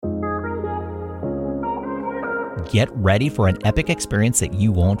Get ready for an epic experience that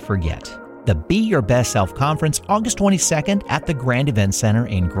you won't forget. The Be Your Best Self Conference, August 22nd at the Grand Event Center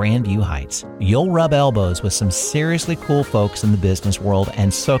in Grandview Heights. You'll rub elbows with some seriously cool folks in the business world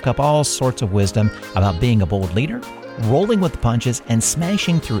and soak up all sorts of wisdom about being a bold leader, rolling with the punches, and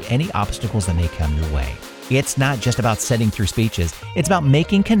smashing through any obstacles that may come your way. It's not just about sitting through speeches. It's about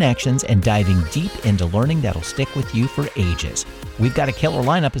making connections and diving deep into learning that'll stick with you for ages. We've got a killer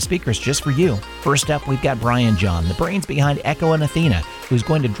lineup of speakers just for you. First up, we've got Brian John, the brains behind Echo and Athena, who's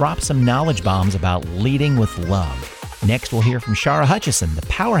going to drop some knowledge bombs about leading with love. Next, we'll hear from Shara Hutchison, the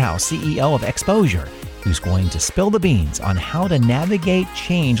powerhouse CEO of Exposure, who's going to spill the beans on how to navigate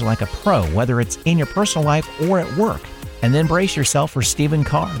change like a pro, whether it's in your personal life or at work. And then brace yourself for Stephen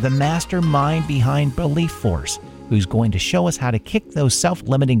Carr, the mastermind behind Belief Force, who's going to show us how to kick those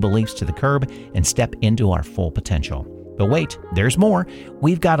self-limiting beliefs to the curb and step into our full potential. But wait, there's more.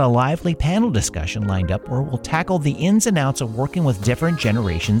 We've got a lively panel discussion lined up where we'll tackle the ins and outs of working with different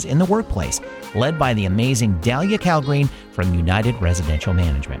generations in the workplace, led by the amazing Dahlia Calgreen from United Residential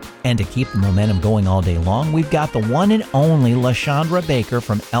Management. And to keep the momentum going all day long, we've got the one and only LaShondra Baker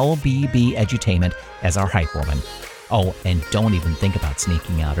from LBB Edutainment as our hype woman. Oh, and don't even think about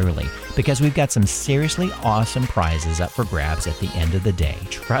sneaking out early, because we've got some seriously awesome prizes up for grabs at the end of the day.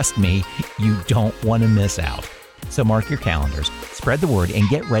 Trust me, you don't want to miss out. So mark your calendars, spread the word, and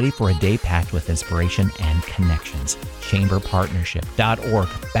get ready for a day packed with inspiration and connections.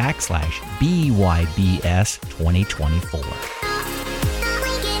 chamberpartnership.org/BYBS 2024.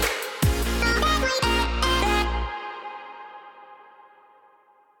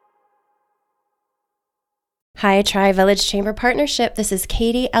 Hi, Tri-Village Chamber Partnership. This is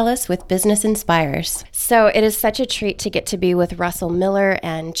Katie Ellis with Business Inspires. So it is such a treat to get to be with Russell Miller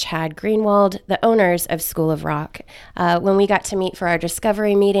and Chad Greenwald, the owners of School of Rock. When we got to meet for our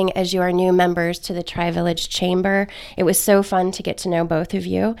discovery meeting as you are new members to the Tri-Village Chamber, it was so fun to get to know both of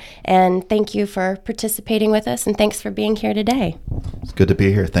you. And thank you for participating with us, and thanks for being here today. It's good to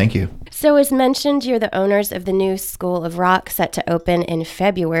be here. Thank you. So as mentioned, you're the owners of the new School of Rock set to open in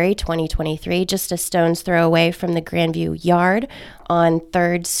February 2023, just a stone's throw away from the Grandview Yard on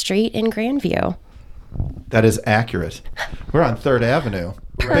 3rd Street in Grandview. That is accurate. We're on 3rd Avenue.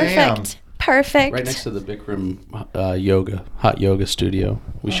 Perfect. Perfect. Right next to the Bikram hot yoga studio.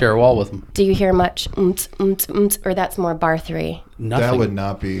 We share a wall with them. Do you hear much or that's more bar 3? Nothing. That would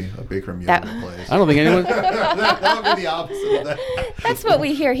not be a Bikram yoga place. I don't think anyone... that would be the opposite of that. That's what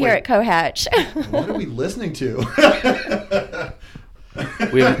we hear here at Cohatch. What are we listening to?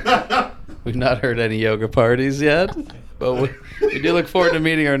 We've not heard any yoga parties yet, but we do look forward to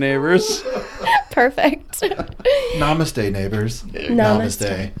meeting our neighbors. Perfect. Namaste, neighbors.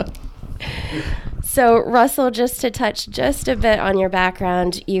 Namaste. So, Russell, just to touch just a bit on your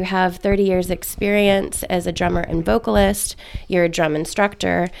background, you have 30 years experience as a drummer and vocalist. You're a drum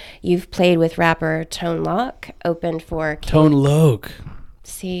instructor. You've played with rapper Tone Loc, opened for... Tone Loc.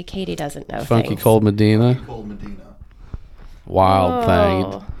 See, Katie doesn't know Funky things. Cold Medina. Cold Medina. Wild thing.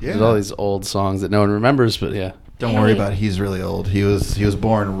 Yeah. There's all these old songs that no one remembers, but yeah. Don't worry about it. He's really old. He was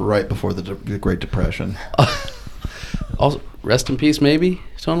born right before the Great Depression. Also, rest in peace, maybe,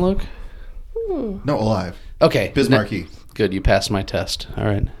 Tone Loc? No, alive. Okay. Bismarcky. Good, you passed my test. All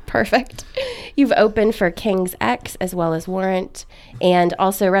right. Perfect. You've opened for King's X as well as Warrant, and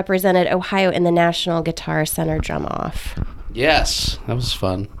also represented Ohio in the National Guitar Center Drum Off. Yes, that was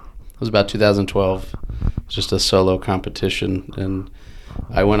fun. It was about 2012. It was just a solo competition, and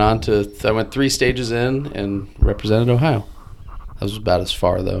I went 3 stages in and represented Ohio. That was about as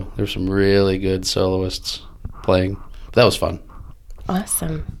far, though. There were some really good soloists playing. But that was fun.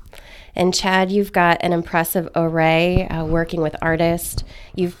 Awesome. And Chad, you've got an impressive array working with artists.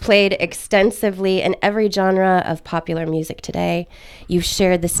 You've played extensively in every genre of popular music today. You've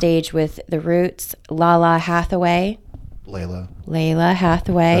shared the stage with The Roots, Lala Hathaway. Layla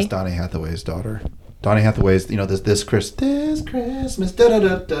Hathaway. That's Donny Hathaway's daughter. Donny Hathaway's, this Christmas,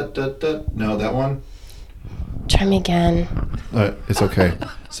 da-da-da-da-da-da. No, that one? Try me again. It's okay.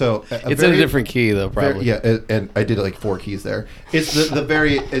 So it's in a different key, though, probably. And I did like 4 keys there. It's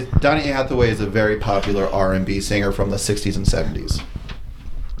Donny Hathaway is a very popular R&B singer from the 60s and 70s.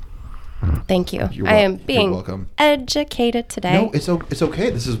 Thank you. I am being welcome. Educated today. No, it's okay.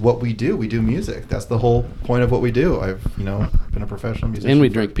 This is what we do. We do music. That's the whole point of what we do. I've been a professional musician. And we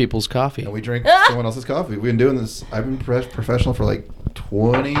drink people's coffee. And we drink someone else's coffee. We've been doing this. I've been professional for like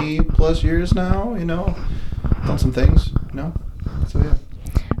 20 plus years now. Done some things. So yeah.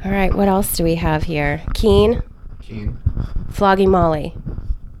 All right. What else do we have here? Keen. Flogging Molly.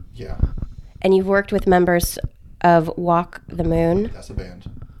 Yeah. And you've worked with members of Walk the Moon. That's a band.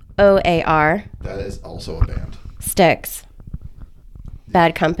 OAR. That is also a band. Styx.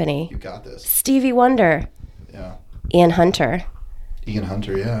 Bad Company. You got this. Stevie Wonder. Yeah. Ian Hunter. Ian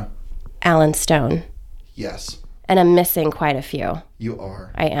Hunter, yeah. Alan Stone. Yes. And I'm missing quite a few. You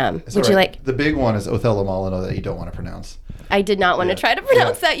are. I am. It's Would all you right. like... The big one is Othello Molino that you don't want to pronounce. I did not want to try to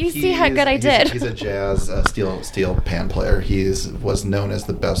pronounce that. You see how good I did. He's a jazz steel pan player. He was known as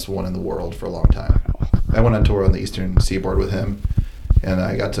the best one in the world for a long time. I went on tour on the Eastern Seaboard with him, and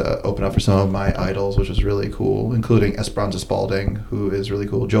I got to open up for some of my idols, which was really cool, including Esperanza Spalding, who is really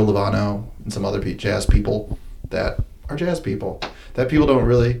cool, Joe Lovano, and some other jazz people that are jazz people that people don't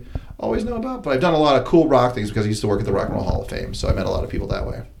really always know about. But I've done a lot of cool rock things because I used to work at the Rock and Roll Hall of Fame, so I met a lot of people that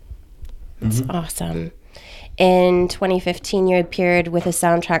way. That's awesome. In 2015, you appeared with a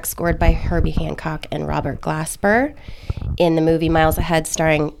soundtrack scored by Herbie Hancock and Robert Glasper in the movie Miles Ahead,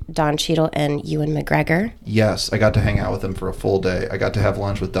 starring Don Cheadle and Ewan McGregor. Yes, I got to hang out with him for a full day. I got to have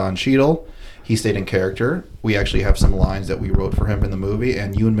lunch with Don Cheadle. He stayed in character. We actually have some lines that we wrote for him in the movie,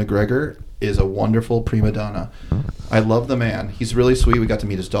 and Ewan McGregor is a wonderful prima donna. I love the man. He's really sweet. We got to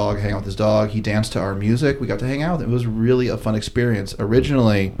meet his dog, hang out with his dog. He danced to our music. We got to hang out with him. It was really a fun experience.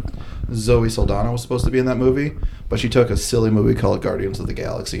 Originally, Zoe Saldana was supposed to be in that movie, but she took a silly movie called Guardians of the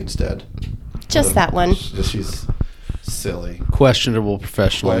Galaxy instead. Just that one. She's silly. Questionable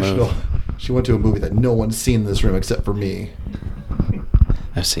professional move. She went to a movie that no one's seen in this room except for me.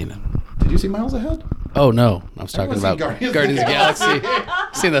 I've seen it. Did you see Miles Ahead? Oh, no. I was talking about Guardians of Guardians the of the Galaxy.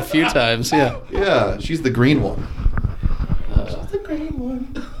 I've seen that a few times, yeah. Yeah, she's the green one. She's the green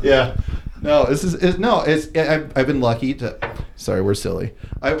one. Yeah. No, I've been lucky to. Sorry, we're silly.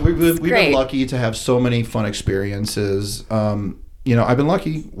 We've been lucky to have so many fun experiences. I've been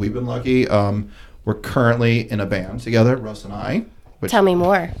lucky. We've been lucky. We're currently in a band together, Russ and I. Tell me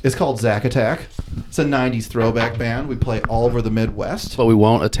more. It's called Zack Attack. It's a 90s throwback band. We play all over the Midwest. But we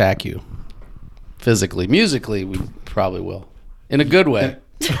won't attack you. Physically. Musically, we probably will. In a good way.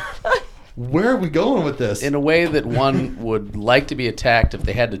 Where are we going with this? In a way that one would like to be attacked if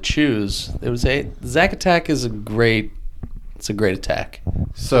they had to choose. They would say, Zack Attack is a great attack.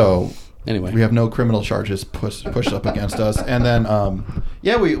 So, anyway, we have no criminal charges pushed up against us. And then,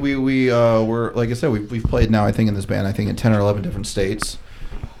 we're, like I said, we've played now, I think, in this band, in 10 or 11 different states.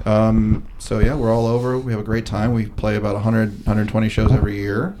 We're all over. We have a great time. We play about 100, 120 shows every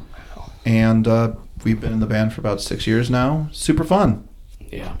year. And we've been in the band for about 6 years now. Super fun.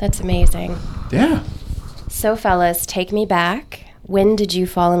 Yeah. That's amazing. Yeah. So, fellas, take me back. When did you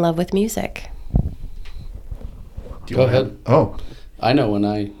fall in love with music? Go ahead. Oh. I know when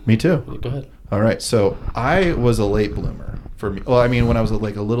I... Me too. Go ahead. All right. So, I was a late bloomer for me. Well, when I was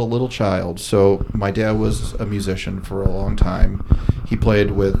like a little child. So, my dad was a musician for a long time. He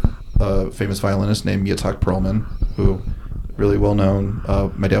played with a famous violinist named Yitzhak Perlman, who... really well known.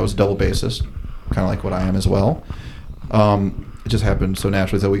 My dad was a double bassist, kind of like what I am as well. It just happened so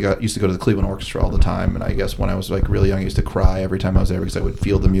naturally that we used to go to the Cleveland Orchestra all the time, and I guess when I was like really young, I used to cry every time I was there because I would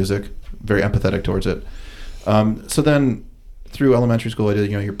feel the music, very empathetic towards it. So then, through elementary school, I did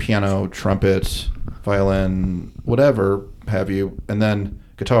your piano, trumpet, violin, whatever have you, and then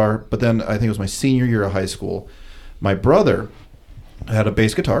guitar. But then I think it was my senior year of high school. My brother had a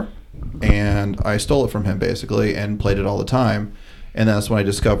bass guitar. And I stole it from him basically and played it all the time. And that's when I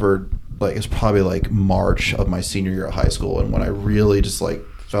discovered, it's probably like March of my senior year of high school, and when I really just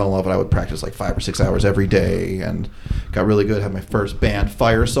fell in love, and I would practice 5 or 6 hours every day and got really good. Had my first band,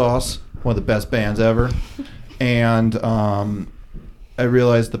 Fire Sauce, one of the best bands ever. And I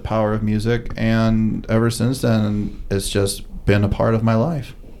realized the power of music, and ever since then, it's just been a part of my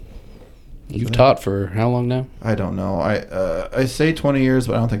life. You've taught for how long now? I don't know. I say 20 years,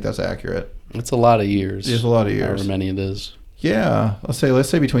 but I don't think that's accurate. It's a lot of years. It's a lot of years. However many it is. Yeah. Let's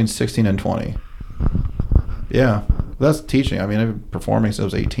say between 16 and 20. Yeah. That's teaching. I've been performing since I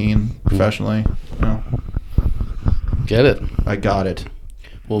was 18 professionally. Get it. I got it.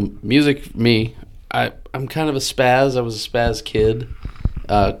 Well, music, I'm kind of a spaz. I was a spaz kid.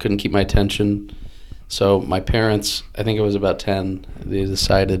 Couldn't keep my attention. So my parents, I think I was about 10, they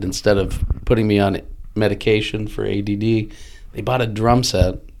decided instead of putting me on medication for ADD, they bought a drum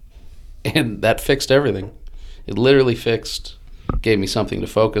set, and that fixed everything. It literally gave me something to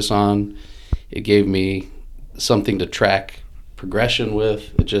focus on. It gave me something to track progression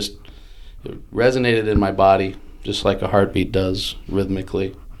with. It resonated in my body just like a heartbeat does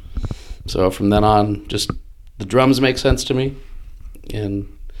rhythmically. So from then on, just the drums make sense to me,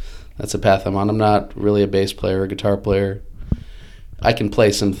 and that's the path I'm on. I'm not really a bass player or guitar player. I can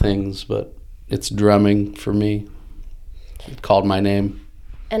play some things, but it's drumming for me. It called my name.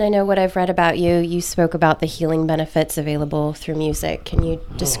 And I know what I've read about you. You spoke about the healing benefits available through music. Can you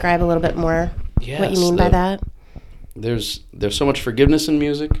describe a little bit more what you mean by that? there's so much forgiveness in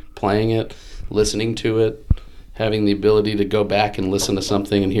music, playing it, listening to it, having the ability to go back and listen to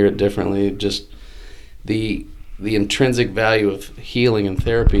something and hear it differently. Just the intrinsic value of healing and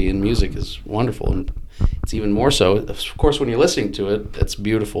therapy in music is wonderful, and it's even more so, of course, when you're listening to it, it's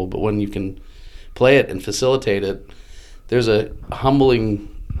beautiful, but when you can play it and facilitate it, there's a humbling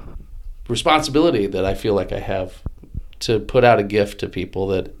responsibility that I feel like I have to put out a gift to people,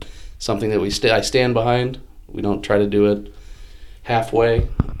 that something that I stand behind. We don't try to do it halfway,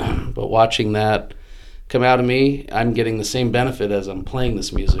 but watching that come out of me, I'm getting the same benefit as I'm playing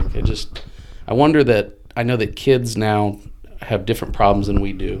this music. I wonder that, I know that kids now have different problems than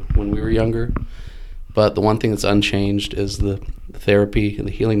we do when we were younger, but the one thing that's unchanged is the therapy and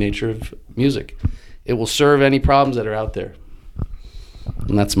the healing nature of music. It will serve any problems that are out there.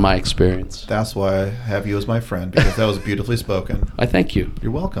 And that's my experience. That's why I have you as my friend, because that was beautifully spoken. I thank you.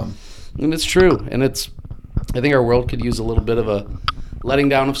 You're welcome. And it's true. And I think our world could use a little bit of a letting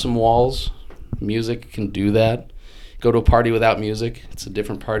down of some walls. Music can do that. Go to a party without music, it's a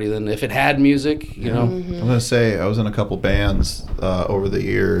different party than if it had music, you know. I'm going to say, I was in a couple bands over the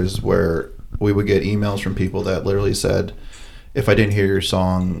years where we would get emails from people that literally said, if I didn't hear your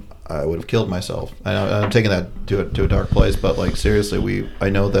song, I would have killed myself. I'm taking that to a dark place, but like seriously,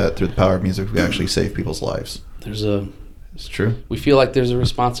 I know that through the power of music, we actually save people's lives. It's true. We feel like there's a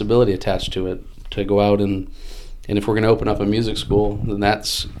responsibility attached to it, to go out and if we're going to open up a music school, then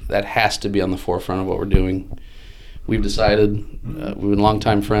that has to be on the forefront of what we're doing. We've decided, we've been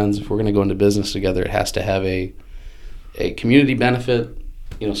longtime friends, if we're going to go into business together, it has to have a community benefit,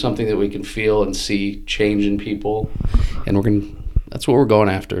 something that we can feel and see change in people, and that's what we're going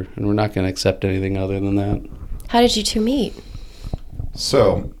after, and we're not going to accept anything other than that. How did you two meet?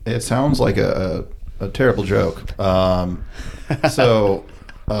 So it sounds like a terrible joke. I'm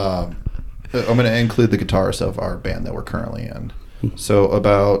going to include the guitarist of our band that we're currently in. So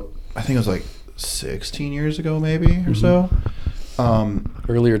about, I think it was like 16 years ago maybe or so.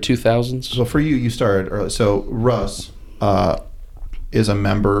 Earlier 2000s. So for you started early. So Russ is a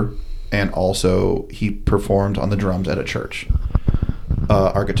member, and also he performed on the drums at a church.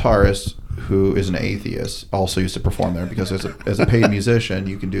 Our guitarist, who is an atheist, also used to perform there, because as a paid musician,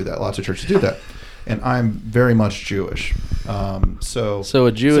 you can do that. Lots of churches do that. And I'm very much Jewish. So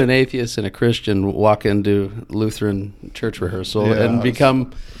a Jew, an atheist, and a Christian walk into Lutheran church rehearsal and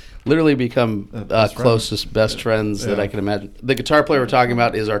become closest best friends that I can imagine. The guitar player we're talking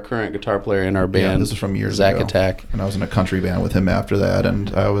about is our current guitar player in our band. Yeah, this is from years Zach ago. Attack. And I was in a country band with him after that,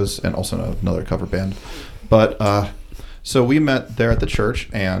 and also in another cover band. But so we met there at the church,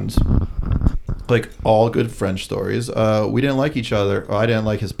 and like all good French stories, we didn't like each other. Well, I didn't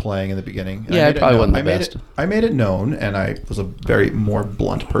like his playing in the beginning. Yeah, I probably wasn't the best. I made it known, and I was a very more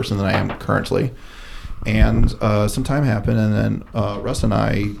blunt person than I am currently. And some time happened, and then Russ and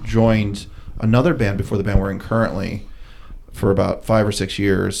I joined another band before the band we're in currently for about 5 or 6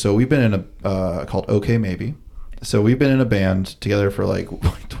 years. So we've been in a called OK Maybe. So we've been in a band together for like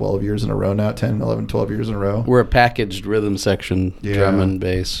 12 years in a row now, 10, 11, 12 years in a row. We're a packaged rhythm section, drum and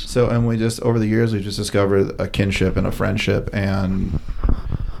bass. So, and we just, over the years, we've just discovered a kinship and a friendship, and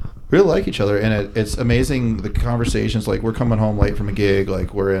really like each other. And it's amazing, the conversations, like we're coming home late from a gig,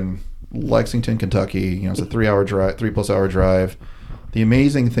 like we're in Lexington, Kentucky, it's a 3+ hour drive. The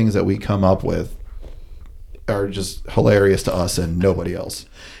amazing things that we come up with are just hilarious to us and nobody else.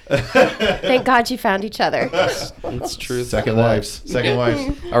 Thank God you found each other. It's true. Second wives.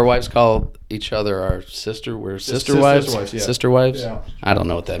 Our wives call each other our sister. We're sister wives. Yeah. Sister wives. Yeah. I don't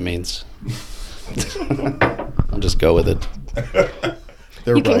know what that means. I'll just go with it.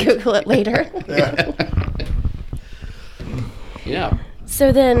 You can Google it later. Yeah.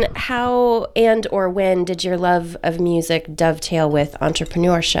 So then, how and or when did your love of music dovetail with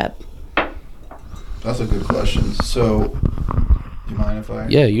entrepreneurship? That's a good question. So, do you mind if I?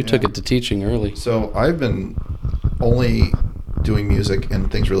 Yeah, you took it to teaching early. So I've been only doing music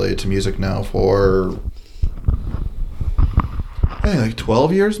and things related to music now for, I think, like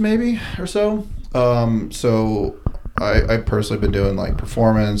 12 years maybe or so. So I personally been doing like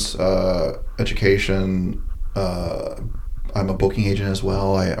performance, education. I'm a booking agent as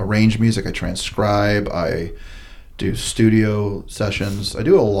well. I arrange music. I transcribe. I do studio sessions. I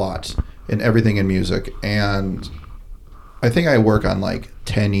do a lot in everything in music, and I think I work on like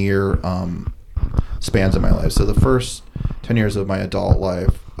 10-year spans of my life. So the first 10 years of my adult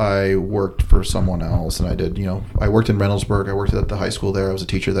life, I worked for someone else, and I worked in Reynoldsburg. I worked at the high school there. I was a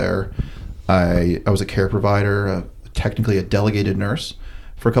teacher there. I was a care provider, technically a delegated nurse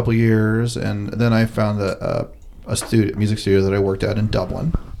for a couple of years, and then I found a music studio that I worked at in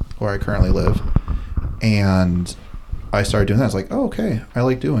Dublin, where I currently live, and I started doing that. I was like, oh, okay, I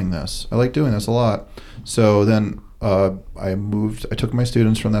like doing this. I like doing this a lot. So then I took my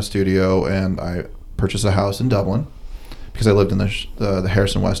students from that studio and I purchased a house in Dublin because I lived in the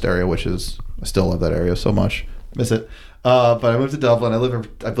Harrison West area, which is, I still love that area so much. Miss it. But I moved to Dublin.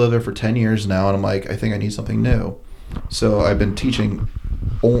 I've lived there for 10 years now, and I'm like, I think I need something new. So I've been teaching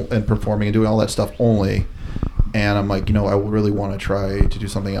and performing and doing all that stuff only. And I'm like, I really want to try to do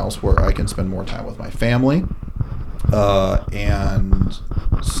something else where I can spend more time with my family and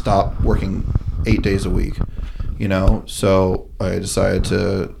stop working 8 days a week, So I decided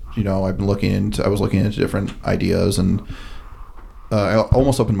to, I was looking into different ideas, and I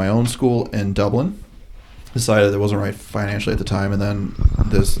almost opened my own school in Dublin. Decided it wasn't right financially at the time, and then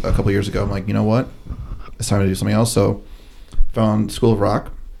a couple of years ago, I'm like, you know what? It's time to do something else. So found School of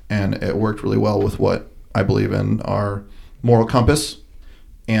Rock, and it worked really well with what I believe in, our moral compass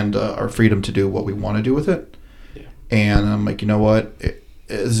and our freedom to do what we want to do with it. Yeah. And I'm like, you know what?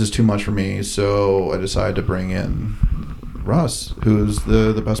 This is too much for me. So I decided to bring in Russ, who's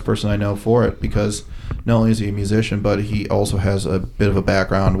the best person I know for it, because not only is he a musician, but he also has a bit of a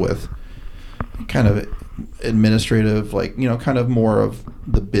background with kind of administrative, kind of more of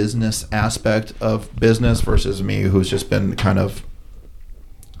the business aspect of business versus me, who's just been kind of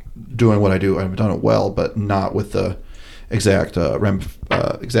doing what I do. I've done it well, but not with the exact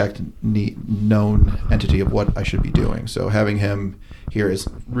known entity of what I should be doing. So having him here is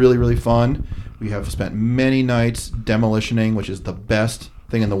really, really fun. We have spent many nights demolitioning, which is the best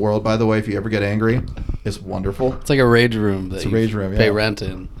thing in the world, by the way. If you ever get angry, it's wonderful. It's like a rage room. It's a rage room. Pay rent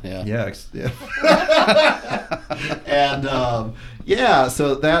in. Yeah. Yeah. And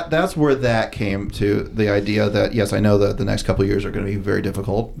so that's where that came to, the idea that, yes, I know that the next couple of years are going to be very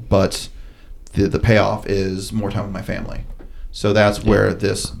difficult, but the payoff is more time with my family. So that's where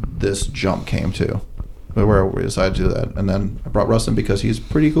this jump came to, where we decided to do that. And then I brought Russ in because he's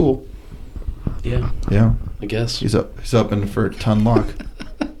pretty cool. Yeah. Yeah. I guess. He's up in for Ton Luck.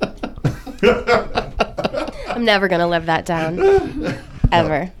 I'm never going to live that down.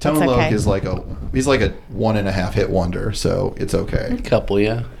 Ever. No, Ton Luck is he's like a 1.5 hit wonder, so it's okay. A couple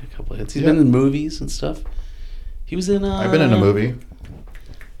hits. He's been in movies and stuff. He was in I've been in a movie.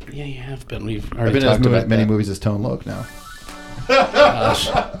 Yeah, you have been. I've been in as many movies as Tone Loc now. Gosh.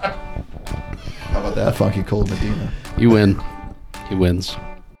 How about that, Funky Cold Medina? You win. He wins.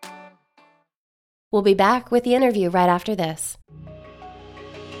 We'll be back with the interview right after this.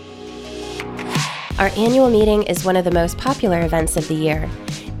 Our annual meeting is one of the most popular events of the year.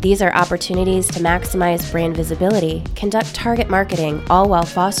 These are opportunities to maximize brand visibility, conduct target marketing, all while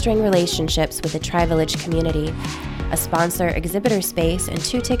fostering relationships with the Tri-Village community. A sponsor exhibitor space and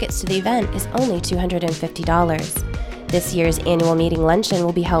 2 tickets to the event is only $250. This year's annual meeting luncheon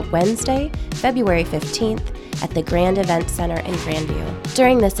will be held Wednesday, February 15th at the Grand Event Center in Grandview.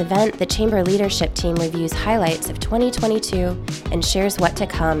 During this event, the Chamber leadership team reviews highlights of 2022 and shares what to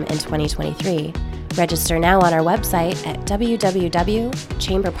come in 2023. Register now on our website at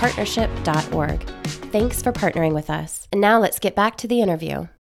www.chamberpartnership.org. Thanks for partnering with us. And now let's get back to the interview.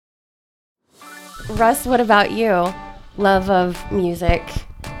 Russ, what about you? Love of music,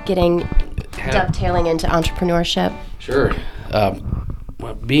 dovetailing into entrepreneurship? Sure.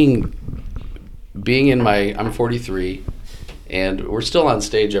 Being I'm 43, and we're still on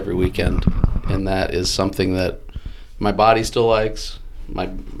stage every weekend, and that is something that my body still likes, my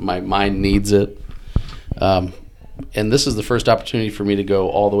mind needs it, and this is the first opportunity for me to go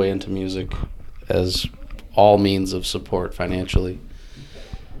all the way into music as all means of support financially.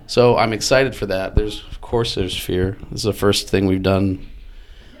 So I'm excited for that. Of course there's fear. This is the first thing we've done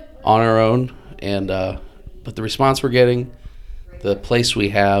on our own, and but the response we're getting, the place we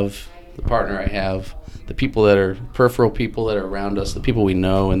have, the partner I have, the people that are peripheral people that are around us, the people we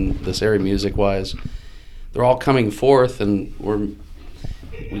know in this area music-wise, they're all coming forth, and we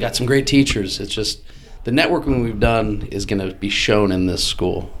got some great teachers. It's just the networking we've done is going to be shown in this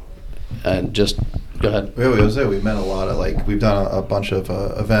school. And just go ahead. We've met a lot of we've done a bunch of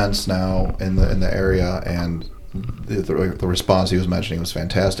events now in the area, and the response he was mentioning was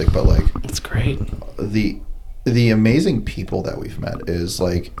fantastic. But it's great. The amazing people that we've met is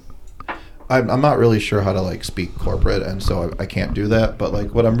I'm not really sure how to speak corporate, and so I can't do that.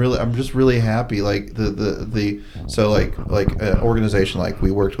 But what I'm just really happy an organization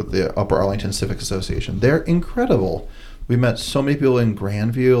we worked with the Upper Arlington Civic Association. They're incredible. We met so many people in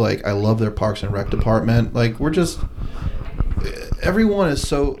Grandview. I love their Parks and Rec department. Everyone is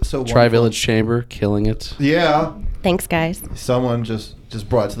so Tri-Village Chamber killing it. Yeah. Thanks, guys. Someone just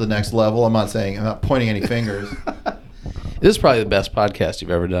brought it to the next level. I'm not pointing any fingers. This is probably the best podcast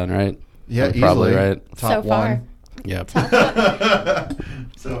you've ever done, right? Yeah, probably easily. Right. Top so far. one. Yep.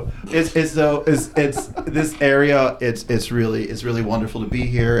 So it's this area. It's really wonderful to be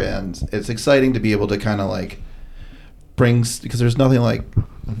here, and it's exciting to be able to kind of like because there's nothing like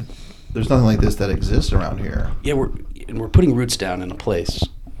this that exists around here. Yeah, we're putting roots down in a place.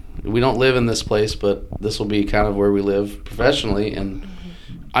 We don't live in this place, but this will be kind of where we live professionally, and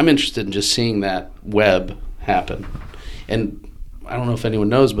I'm interested in just seeing that web happen. And I don't know if anyone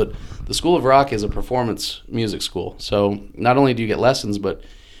knows, but the School of Rock is a performance music school. So not only do you get lessons, but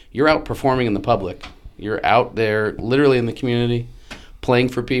you're out performing in the public. You're out there literally in the community, playing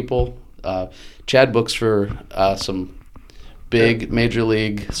for people. Chad books for some big major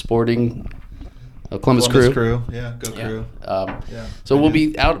league sporting Columbus Crew. Yeah, go Crew. So we'll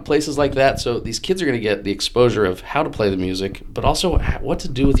be out at places like that. So these kids are going to get the exposure of how to play the music, but also what to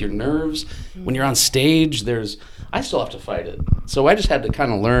do with your nerves. When you're on stage, I still have to fight it. So I just had to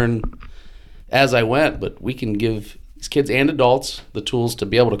kind of learn as I went, but we can give these kids and adults the tools to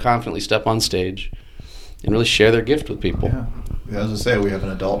be able to confidently step on stage and really share their gift with people. Yeah. As I say, we have an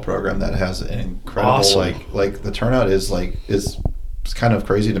adult program that has an incredible, Awesome. like the turnout is kind of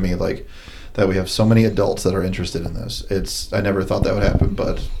crazy to me, like that we have so many adults that are interested in this. I never thought that would happen,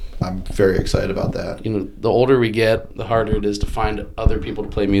 but I'm very excited about that. You know, the older we get, the harder it is to find other people to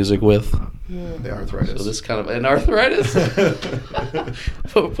play music with. The arthritis. So this kind of an arthritis,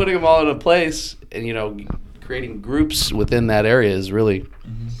 putting them all in a place, and creating groups within that area is really.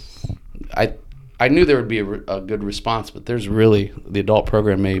 I knew there would be a good response, but there's really the adult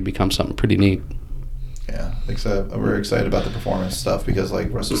program may become something pretty neat. Yeah, we're excited about the performance stuff because,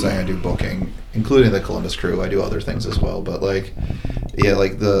 like Russ was saying, I do booking, including the Columbus Crew. I do other things as well, but the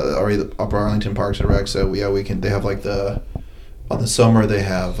Upper Arlington Parks and Rec. So yeah, they have on the summer they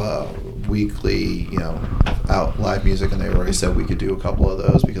have weekly, out live music, and they already said we could do a couple of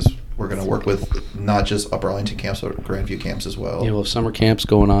those because we're going to work with not just Upper Arlington camps, but Grandview camps as well. Yeah, we'll have summer camps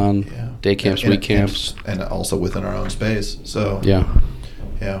going on, day camps, week camps, and also within our own space. So yeah,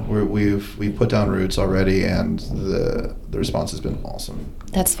 we've put down roots already, and the response has been awesome.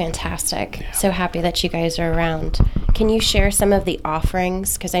 That's fantastic. Yeah. So happy that you guys are around. Can you share some of the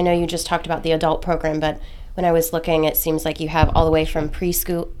offerings? Because I know you just talked about the adult program, but when I was looking, it seems like you have all the way from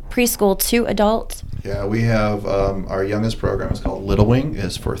preschool to adult. Yeah, we have our youngest program is called Little Wing.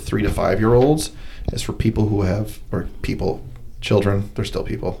 It's for 3 to 5 year olds. It's for people who have children. They're still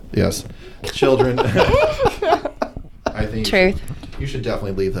people. Yes, children. I think Truth. You should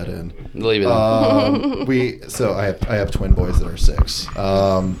definitely leave that in. Leave it in. So I have twin boys that are 6.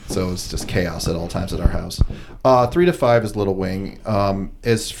 So it's just chaos at all times at our house. 3 to 5 is Little Wing.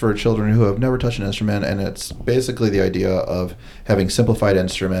 It's for children who have never touched an instrument, and it's basically the idea of having simplified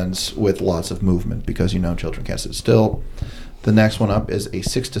instruments with lots of movement because children can't sit still. The next one up is a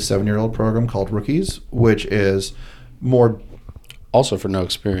 6 to 7 year old program called Rookies, which is more. Also for no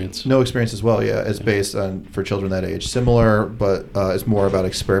experience. No experience as well, yeah. It's based on for children that age. Similar, but it's more about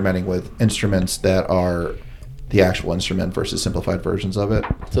experimenting with instruments that are the actual instrument versus simplified versions of it.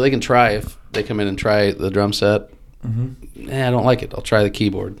 So they can try, if they come in and try the drum set. I don't like it. I'll try the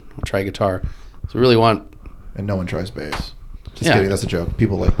keyboard. I'll try guitar. So really want... And no one tries bass. Just kidding, that's a joke.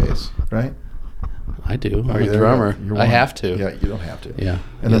 People like bass, right? I do. I'm a drummer. I have to. Yeah, you don't have to. Yeah.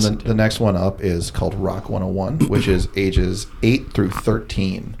 And then the next one up is called Rock 101, which is ages 8 through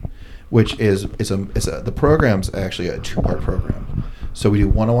 13, which is the program's actually a 2-part program. So we do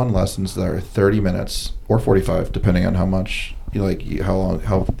 101 lessons that are 30 minutes or 45, depending on how much how long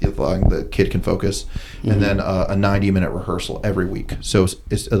the kid can focus, and then a 90-minute rehearsal every week. So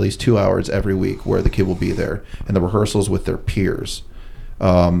it's at least 2 hours every week where the kid will be there, and the rehearsals with their peers.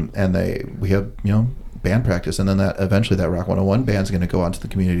 And we have band practice, and then eventually that Rock 101 band's going to go out to the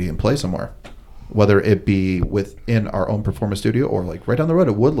community and play somewhere, whether it be within our own performance studio or like right down the road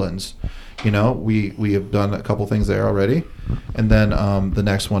at Woodlands. We have done a couple things there already, and then the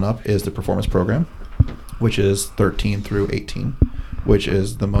next one up is the performance program, which is 13 through 18, which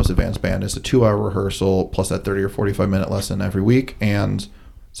is the most advanced band. It's a 2-hour rehearsal plus that 30 or 45-minute lesson every week, and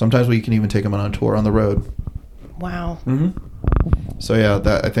sometimes we can even take them on a tour on the road. Wow. So yeah,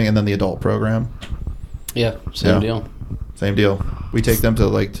 that I think, and then the adult program. Yeah, same deal. Same deal. We take them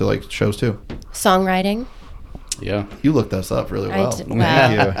to shows too. Songwriting. Yeah. You looked us up really well. Wow. Thank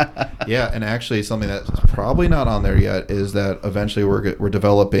you. Yeah, and actually something that's probably not on there yet is that eventually we're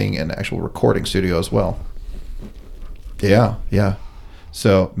developing an actual recording studio as well. Yeah.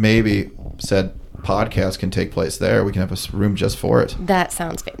 So maybe said podcast can take place there. We can have a room just for it. That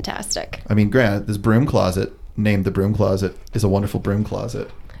sounds fantastic. I mean, granted, this broom closet, named the Broom Closet, is a wonderful broom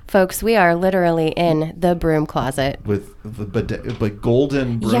closet. Folks, we are literally in the broom closet. with the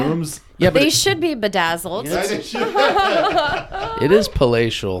golden brooms. Yeah, but They should be bedazzled. it is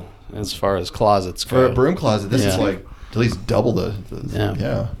palatial as far as closets For go. a broom closet, this is Yeah. like at least double the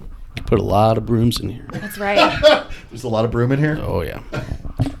Yeah. You put a lot of brooms in here. That's right. There's a lot of broom in here. Oh yeah.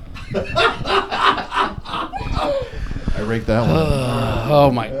 I raked that one.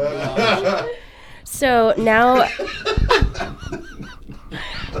 Oh my God. So now,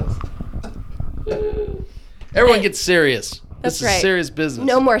 Everyone gets serious. That's This right. is serious business.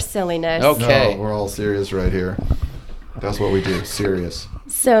 no more silliness. Okay. No, we're all serious right here. That's what we do. Serious.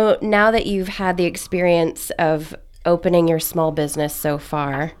 So now that you've had the experience of opening your small business so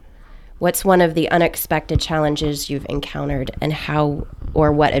far, what's one of the unexpected challenges you've encountered, and how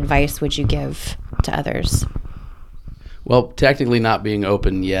or what advice would you give to others? Well, technically not being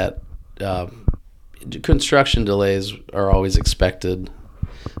open yet, construction delays are always expected.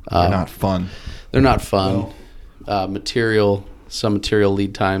 They're not fun. They're not fun. Some material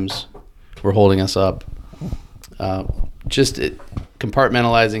lead times were holding us up.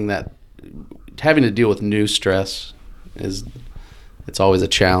 Compartmentalizing that, having to deal with new stress it's always a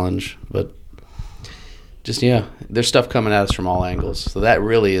challenge. But there's stuff coming at us from all angles. So that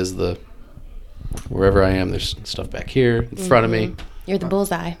really is wherever I am, there's stuff back here in front of me. You're the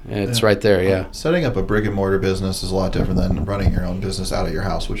bullseye. And it's right there, yeah. Setting up a brick and mortar business is a lot different than running your own business out of your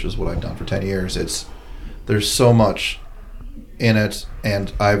house, which is what I've done for 10 years. There's so much in it,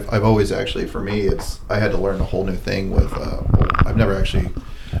 and I've always actually, for me, I had to learn a whole new thing with, I've never actually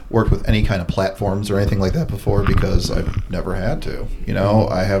worked with any kind of platforms or anything like that before because I've never had to.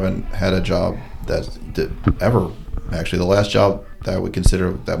 I haven't had a job that did ever, actually. The last job that I would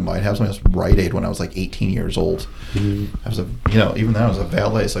consider that might have something was Rite Aid when I was like 18 years old. I was even then I was a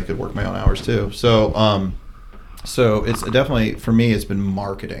valet, so I could work my own hours too. So it's definitely, for me, it's been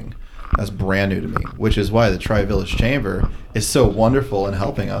marketing. That's brand new to me, which is why the Tri-Village Chamber is so wonderful in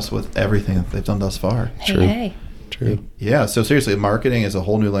helping us with everything that they've done thus far. Hey. True. Yeah, so seriously, marketing is a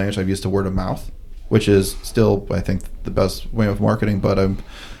whole new language. I've used to word of mouth, which is still, I think, the best way of marketing, but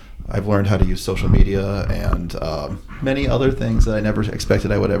I've learned how to use social media and many other things that I never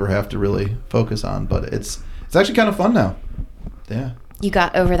expected I would ever have to really focus on, but it's actually kind of fun now. Yeah. You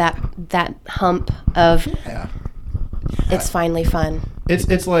got over that hump of it's finally fun.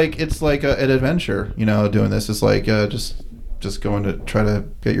 It's like an adventure, doing this. It's like just going to try to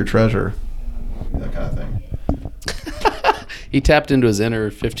get your treasure, that kind of thing. He tapped into his inner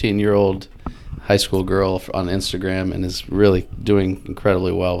 15-year-old high school girl on Instagram and is really doing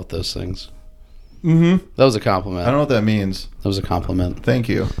incredibly well with those things. Mm-hmm. That was a compliment. I don't know what that means. That was a compliment. Thank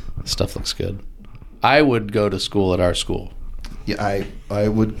you. Stuff looks good. I would go to school at our school. Yeah, I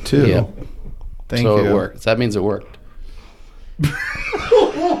would too. Yeah. Thank so you. it worked. That means it worked.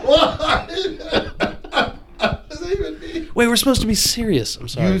 What does that even mean? Wait, we're supposed to be serious. I'm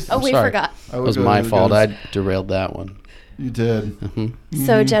sorry. We forgot. That was my fault. I derailed that one. You did.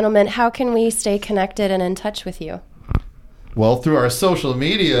 So, gentlemen, how can we stay connected and in touch with you? Well, through our social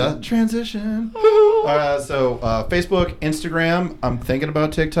media transition. Facebook, Instagram. I'm thinking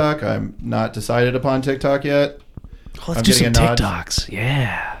about TikTok. I'm not decided upon TikTok yet. Let's I'm do getting some a nod. TikToks.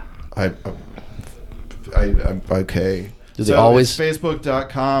 Yeah. I'm okay. Does it always- It's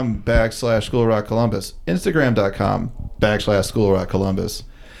Facebook.com/School of Rock Columbus. Instagram.com/School of Rock Columbus.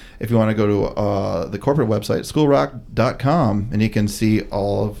 If you want to go to the corporate website, schoolrock.com, and you can see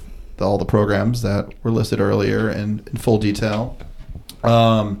all the programs that were listed earlier in full detail.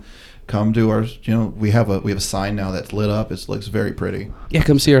 Come to our, we have a sign now that's lit up. It looks very pretty. Yeah,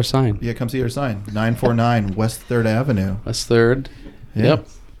 come see our sign. Yeah, come see our sign. 949 West 3rd Avenue. West 3rd. Yeah. Yep.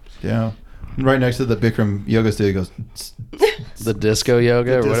 Yeah. Right next to the Bikram yoga studio goes. The disco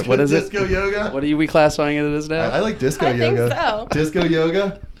yoga. What is it? Disco yoga. What are we classifying it as now? I like disco I think yoga. so. Disco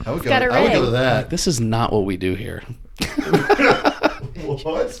yoga. I would go. got a I would go ring. to that. This is not what we do here.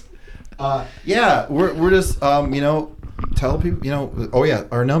 What? Yeah, we're just tell people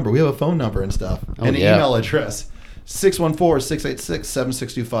our number. We have a phone number and stuff, Oh, and an yeah. email address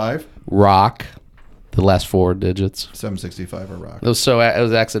 614-686-7625. Rock. The last 4 digits. 765 or rock. It was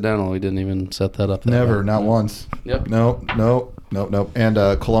accidental. We didn't even set that up. Never, not once. Yep. No. And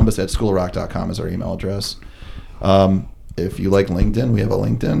Columbus@schoolrock.com is our email address. If you like LinkedIn, we have a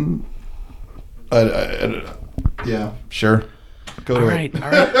LinkedIn. Yeah, sure. Go to it.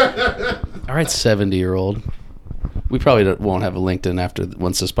 All right, 70-year-old. We probably won't have a LinkedIn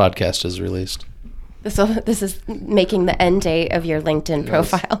once this podcast is released. This is making the end date of your LinkedIn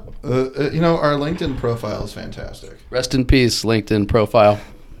profile. Our LinkedIn profile is fantastic. Rest in peace, LinkedIn profile.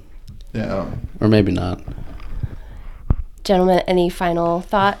 Yeah. Or maybe not. Gentlemen, any final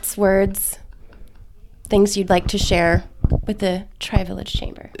thoughts, words, things you'd like to share with the Tri-Village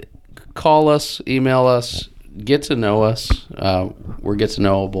Chamber? Call us, email us, get to know us. We're get to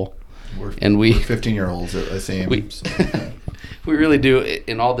knowable. We're 15-year-olds, it seems. We really do.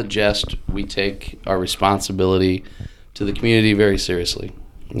 In all the jest, we take our responsibility to the community very seriously.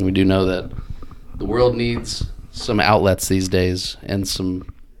 And we do know that the world needs some outlets these days and some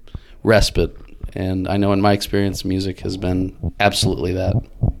respite. And I know in my experience, music has been absolutely that.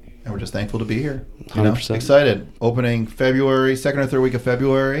 And we're just thankful to be here. 100%. Excited. Opening February, second or third week of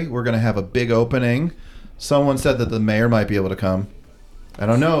February. We're going to have a big opening. Someone said that the mayor might be able to come. I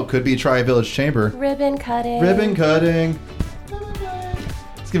don't know. Could be Tri-Village Chamber. Ribbon cutting. Ribbon cutting.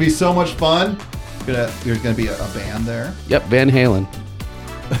 It's going to be so much fun. There's going to be a band there. Yep, Van Halen.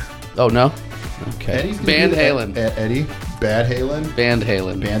 Oh, no? Okay. Eddie's gonna Van be Halen. Eddie? Bad Halen? Band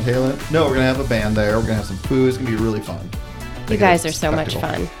Halen. Band Halen? No, we're going to have a band there. We're going to have some food. It's going to be really fun. You guys are so much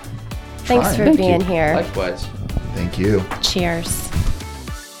fun. Thanks for being here. Likewise. Thank you. Cheers.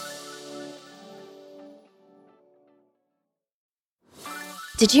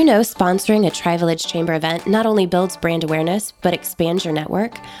 Did you know sponsoring a Tri-Village Chamber event not only builds brand awareness, but expands your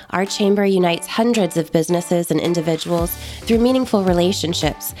network? Our chamber unites hundreds of businesses and individuals through meaningful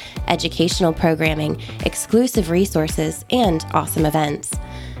relationships, educational programming, exclusive resources, and awesome events.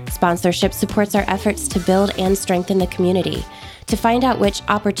 Sponsorship supports our efforts to build and strengthen the community. To find out which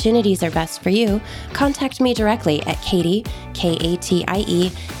opportunities are best for you, contact me directly at Katie, Katie,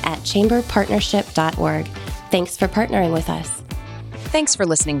 @chamberpartnership.org. Thanks for partnering with us. Thanks for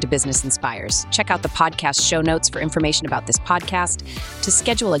listening to Business Inspires. Check out the podcast show notes for information about this podcast, to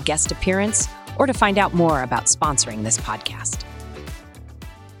schedule a guest appearance, or to find out more about sponsoring this podcast.